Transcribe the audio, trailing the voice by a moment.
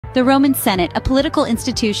The Roman Senate, a political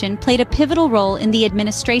institution, played a pivotal role in the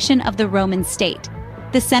administration of the Roman state.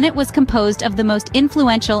 The Senate was composed of the most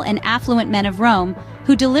influential and affluent men of Rome,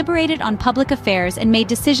 who deliberated on public affairs and made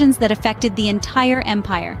decisions that affected the entire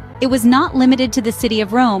empire. It was not limited to the city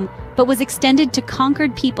of Rome, but was extended to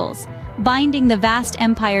conquered peoples, binding the vast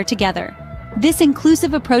empire together. This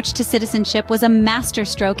inclusive approach to citizenship was a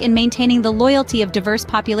masterstroke in maintaining the loyalty of diverse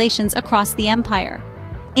populations across the empire.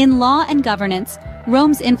 In law and governance,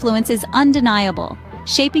 Rome's influence is undeniable,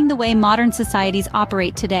 shaping the way modern societies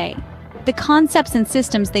operate today. The concepts and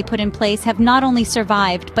systems they put in place have not only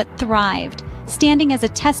survived but thrived, standing as a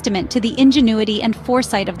testament to the ingenuity and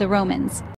foresight of the Romans.